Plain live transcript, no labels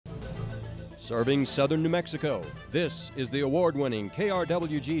Serving southern New Mexico, this is the award-winning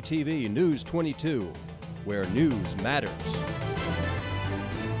KRWG-TV News 22, where news matters.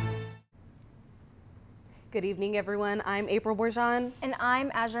 Good evening, everyone. I'm April Bourgeon. And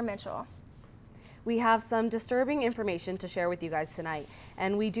I'm Azure Mitchell. We have some disturbing information to share with you guys tonight,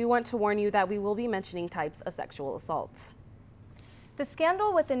 and we do want to warn you that we will be mentioning types of sexual assault. The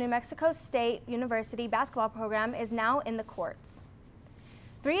scandal with the New Mexico State University basketball program is now in the courts.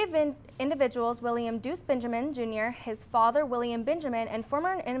 Three individuals, William Deuce Benjamin Jr., his father William Benjamin, and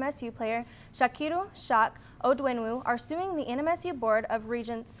former NMSU player Shakiru Shak Odwenwu are suing the NMSU Board of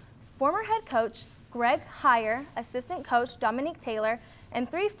Regents' former head coach Greg Heyer, assistant coach Dominique Taylor, and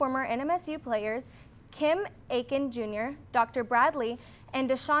three former NMSU players, Kim Aiken Jr., Dr. Bradley, and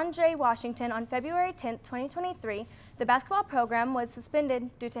Deshaundre Washington. On February 10, 2023, the basketball program was suspended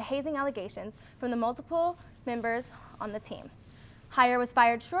due to hazing allegations from the multiple members on the team. Heyer was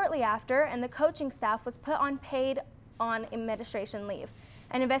fired shortly after, and the coaching staff was put on paid-on administration leave.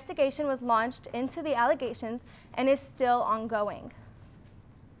 An investigation was launched into the allegations and is still ongoing.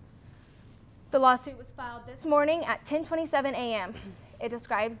 The lawsuit was filed this morning at 10:27 a.m. It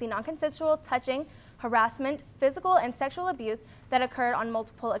describes the non-consensual touching, harassment, physical, and sexual abuse that occurred on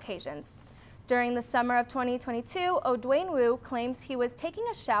multiple occasions. During the summer of 2022, Odwenwu claims he was taking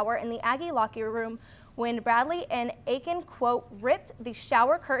a shower in the Aggie locker room when Bradley and Aiken, quote, ripped the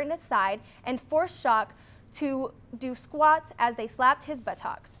shower curtain aside and forced Shock to do squats as they slapped his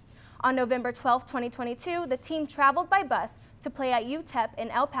buttocks. On November 12, 2022, the team traveled by bus to play at UTEP in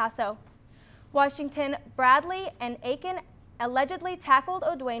El Paso, Washington. Bradley and Aiken allegedly tackled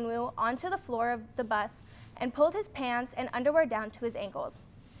Odwenwu onto the floor of the bus and pulled his pants and underwear down to his ankles.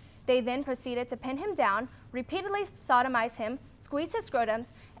 They then proceeded to pin him down, repeatedly sodomize him, squeeze his scrotums,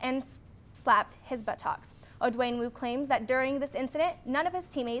 and slapped his buttocks. Odwenwu claims that during this incident, none of his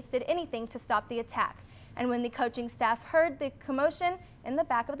teammates did anything to stop the attack. And when the coaching staff heard the commotion in the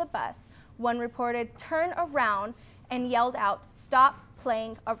back of the bus, one reported "turn around" and yelled out, "Stop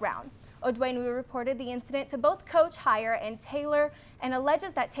playing around." Odwenwu reported the incident to both Coach Heyer and Taylor and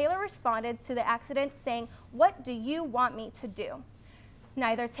alleges that Taylor responded to the accident saying, "What do you want me to do?"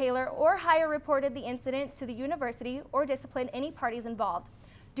 Neither Taylor or Heyer reported the incident to the university or disciplined any parties involved.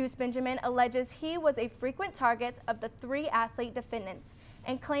 Deuce Benjamin alleges he was a frequent target of the three athlete defendants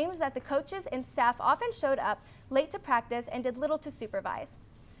and claims that the coaches and staff often showed up late to practice and did little to supervise.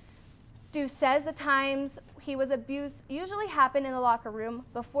 Deuce says the times he was abused usually happened in the locker room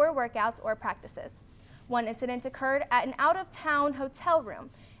before workouts or practices. One incident occurred at an out-of-town hotel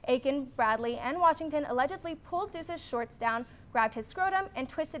room. Aiken, Bradley, and Washington allegedly pulled Deuce's shorts down, grabbed his scrotum, and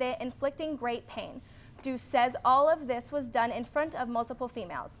twisted it, inflicting great pain. Deuce says all of this was done in front of multiple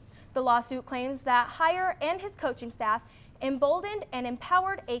females. The lawsuit claims that Heyer and his coaching staff emboldened and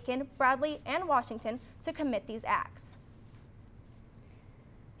empowered Aiken, Bradley, and Washington to commit these acts.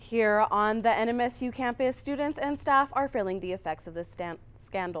 Here on the NMSU campus, students and staff are feeling the effects of this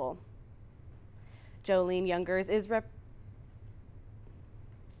scandal. Jolene Youngers is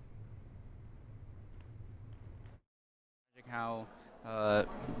how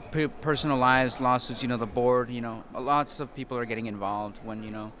personal lives, lawsuits, the board, lots of people are getting involved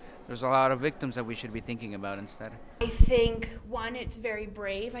when, there's a lot of victims that we should be thinking about instead. I think, one, it's very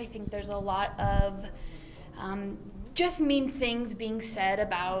brave. I think there's a lot of just mean things being said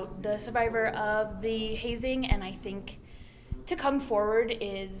about the survivor of the hazing, and I think to come forward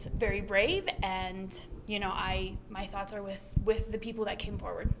is very brave, and my thoughts are with the people that came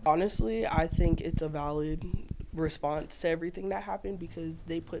forward. Honestly, I think it's a valid response to everything that happened because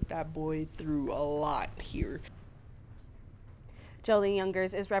they put that boy through a lot here. Jolene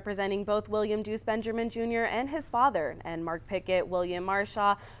Youngers is representing both William Deuce Benjamin Jr. and his father, and Mark Pickett, William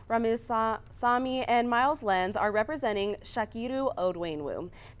Marshaw, Ramu Sami, and Miles Lenz are representing Shakiru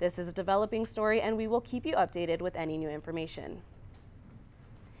Odwenwu. This is a developing story, and we will keep you updated with any new information.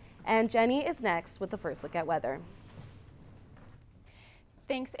 And Jenny is next with the first look at weather.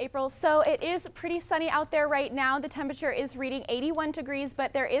 Thanks, April. So it is pretty sunny out there right now. The temperature is reading 81 degrees,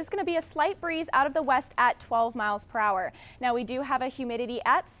 but there is going to be a slight breeze out of the west at 12 miles per hour. Now we do have a humidity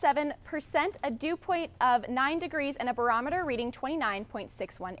at 7%, a dew point of 9 degrees, and a barometer reading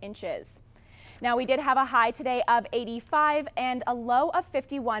 29.61 inches. Now, we did have a high today of 85 and a low of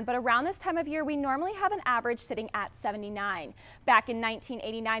 51, but around this time of year, we normally have an average sitting at 79. Back in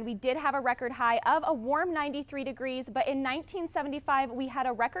 1989, we did have a record high of a warm 93 degrees, but in 1975, we had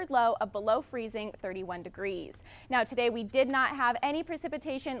a record low of below freezing 31 degrees. Now, today, we did not have any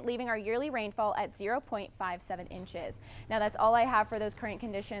precipitation, leaving our yearly rainfall at 0.57 inches. Now, that's all I have for those current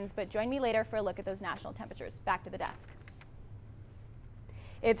conditions, but join me later for a look at those national temperatures. Back to the desk.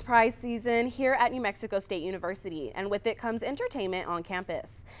 It's prize season here at New Mexico State University, and with it comes entertainment on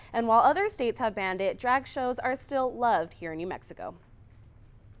campus. And while other states have banned it, drag shows are still loved here in New Mexico.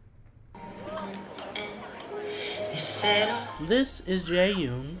 This is Jae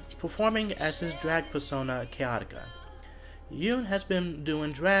Yoon performing as his drag persona Chaotica. Yoon has been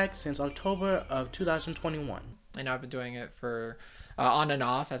doing drag since October of 2021. I know I've been doing it for on and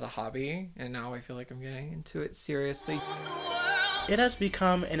off as a hobby, and now I feel like I'm getting into it seriously. It has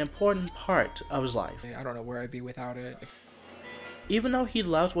become an important part of his life. I don't know where I'd be without it. Even though he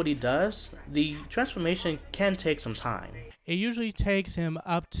loves what he does, the transformation can take some time. It usually takes him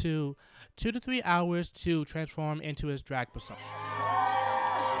up to 2 to 3 hours to transform into his drag persona.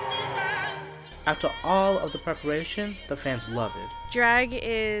 After all of the preparation, the fans love it. Drag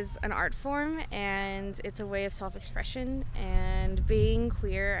is an art form, and it's a way of self-expression, and being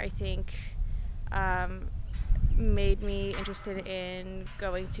queer, I think, made me interested in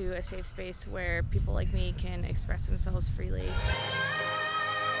going to a safe space where people like me can express themselves freely.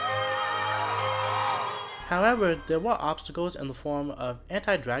 However, there were obstacles in the form of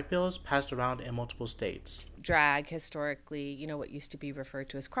anti-drag bills passed around in multiple states. Drag, historically, what used to be referred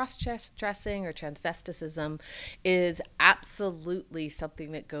to as cross-dressing or transvesticism, is absolutely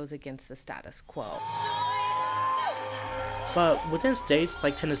something that goes against the status quo. But within states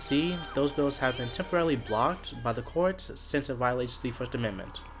like Tennessee, those bills have been temporarily blocked by the courts since it violates the First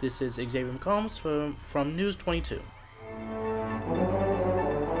Amendment. This is Xavier McCombs from News22.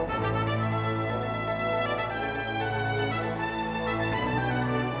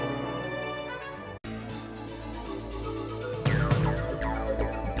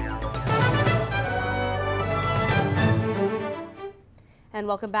 And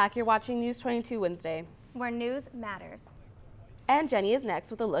welcome back. You're watching News 22 Wednesday, where news matters. And Jenny is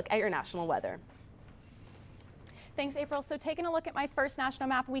next with a look at your national weather. Thanks, April. So taking a look at my first national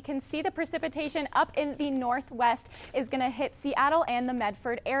map, we can see the precipitation up in the northwest is going to hit Seattle and the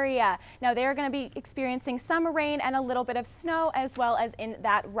Medford area. Now they are going to be experiencing some rain and a little bit of snow, as well as in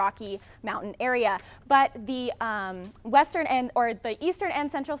that Rocky Mountain area. But the the eastern and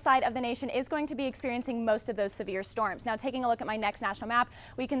central side of the nation is going to be experiencing most of those severe storms. Now taking a look at my next national map,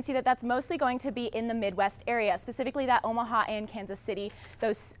 we can see that that's mostly going to be in the Midwest area, specifically that Omaha and Kansas City.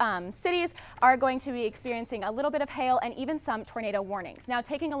 Those cities are going to be experiencing a little bit of hail and even some tornado warnings. Now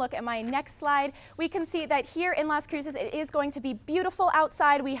taking a look at my next slide, we can see that here in Las Cruces it is going to be beautiful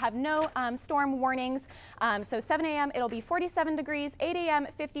outside. We have no storm warnings. So 7 a.m. it'll be 47 degrees, 8 a.m.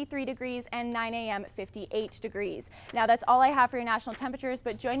 53 degrees, and 9 a.m. 58 degrees. Now that's all I have for your national temperatures,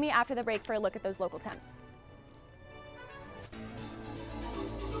 but join me after the break for a look at those local temps.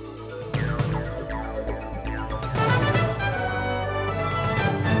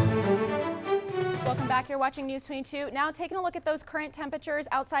 Welcome back. You're watching News 22. Now taking a look at those current temperatures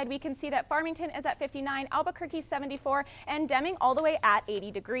outside, we can see that Farmington is at 59, Albuquerque 74, and Deming all the way at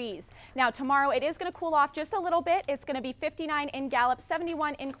 80 degrees. Now tomorrow it is going to cool off just a little bit. It's going to be 59 in Gallup,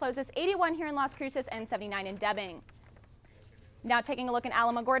 71 in Cruces, 81 here in Las Cruces, and 79 in Deming. Now taking a look in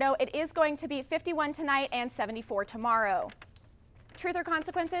Alamogordo, it is going to be 51 tonight and 74 tomorrow. Truth or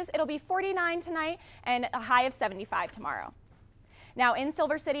Consequences, it'll be 49 tonight and a high of 75 tomorrow. Now in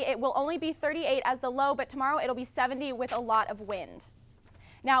Silver City, it will only be 38 as the low, but tomorrow it'll be 70 with a lot of wind.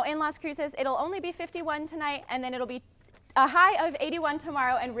 Now in Las Cruces, it'll only be 51 tonight, and then it'll be a high of 81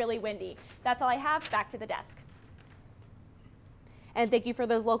 tomorrow and really windy. That's all I have. Back to the desk. And thank you for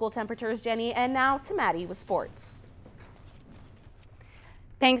those local temperatures, Jenny. And now to Maddie with sports.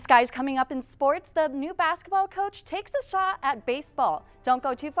 Thanks, guys. Coming up in sports, the new basketball coach takes a shot at baseball. Don't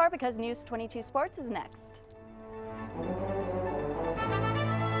go too far because News 22 Sports is next.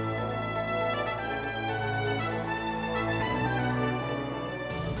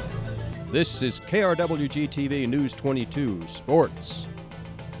 This is KRWG-TV News 22 Sports.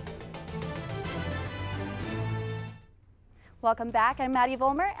 Welcome back. I'm Maddie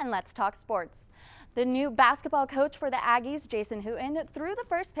Vollmer, and let's talk sports. The new basketball coach for the Aggies, Jason Hooten, threw the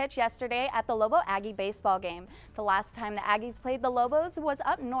first pitch yesterday at the Lobo Aggie baseball game. The last time the Aggies played the Lobos was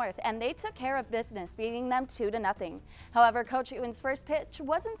up north, and they took care of business, beating them 2-0. However, Coach Hooten's first pitch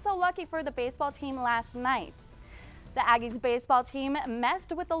wasn't so lucky for the baseball team last night. The Aggies baseball team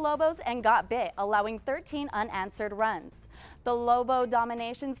messed with the Lobos and got bit, allowing 13 unanswered runs. The Lobo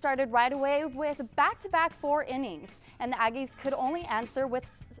domination started right away with back-to-back 4 innings, and the Aggies could only answer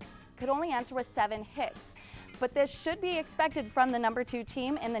with 7 hits. But this should be expected from the number 2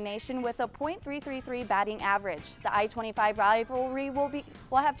 team in the nation with a .333 batting average. The I-25 rivalry will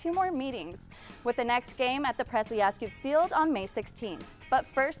have 2 more meetings, with the next game at the Presley Askew Field on May 16th. But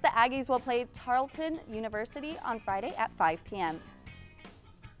first, the Aggies will play Tarleton University on Friday at 5 p.m.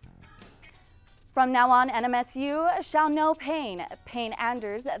 From now on, NMSU shall know Payne. Payne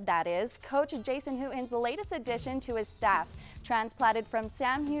Anders, that is, Coach Jason Hooten's latest addition to his staff, transplanted from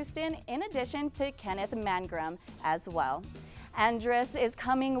Sam Houston in addition to Kenneth Mangrum as well. Andrus is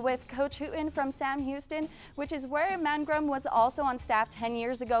coming with Coach Hooten from Sam Houston, which is where Mangrum was also on staff 10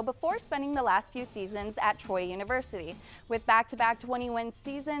 years ago before spending the last few seasons at Troy University, with back-to-back 20-win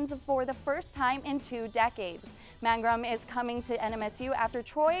seasons for the first time in 2 decades. Mangrum is coming to NMSU after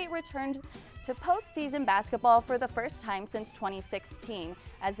Troy returned to postseason basketball for the first time since 2016,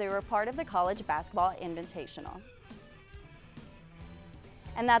 as they were part of the College Basketball Invitational.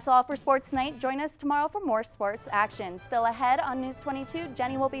 And that's all for Sports Night. Join us tomorrow for more sports action. Still ahead on News 22,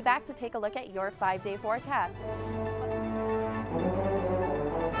 Jenny will be back to take a look at your 5-day forecast.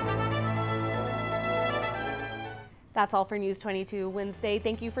 That's all for News 22 Wednesday.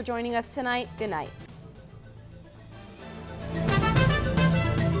 Thank you for joining us tonight. Good night.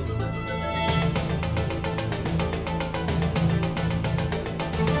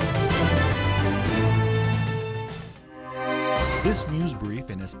 This news brief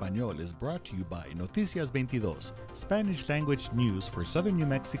in Español is brought to you by Noticias22, Spanish language news for southern New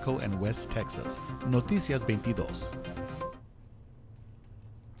Mexico and West Texas. Noticias22.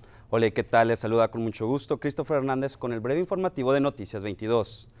 Hola, ¿qué tal? Les saluda con mucho gusto Christopher Hernández con el breve informativo de Noticias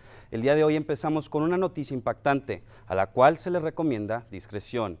 22. El día de hoy empezamos con una noticia impactante, a la cual se les recomienda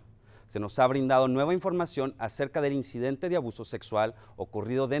discreción. Se nos ha brindado nueva información acerca del incidente de abuso sexual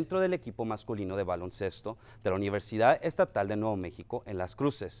ocurrido dentro del equipo masculino de baloncesto de la Universidad Estatal de Nuevo México en Las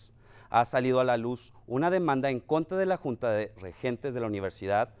Cruces. Ha salido a la luz una demanda en contra de la Junta de Regentes de la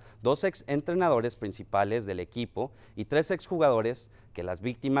universidad, 2 ex entrenadores principales del equipo y 3 exjugadores que las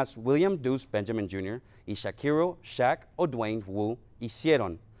víctimas William Deuce Benjamin Jr. y Shaquille Shaq O'Dwayne Wu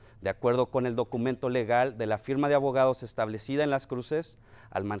hicieron. De acuerdo con el documento legal de la firma de abogados establecida en Las Cruces,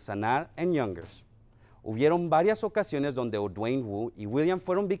 Almanzanar & Youngers. Hubieron varias ocasiones donde O'Dwayne Wu y William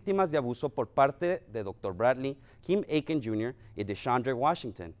fueron víctimas de abuso por parte de Dr. Bradley, Kim Aiken Jr. y DeShandre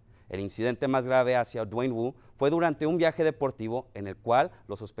Washington. El incidente más grave hacia O'Dwayne Wu fue durante un viaje deportivo en el cual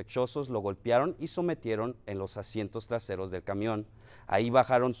los sospechosos lo golpearon y sometieron en los asientos traseros del camión. Ahí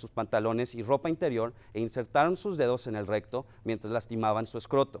bajaron sus pantalones y ropa interior e insertaron sus dedos en el recto mientras lastimaban su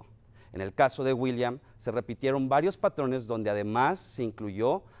escroto. En el caso de William, se repitieron varios patrones donde además se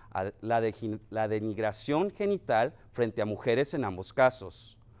incluyó la denigración genital frente a mujeres en ambos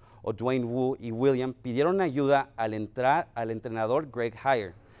casos. O'Dwayne Wu y William pidieron ayuda al entrenador Greg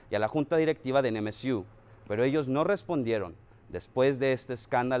Heyer y a la junta directiva de NMSU, pero ellos no respondieron. Después de este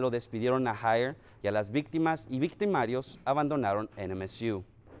escándalo despidieron a Heyer y a las víctimas y victimarios abandonaron NMSU.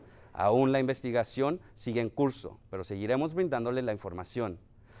 Aún la investigación sigue en curso, pero seguiremos brindándole la información.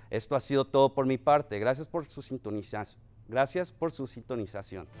 Esto ha sido todo por mi parte. Gracias por su sintonización.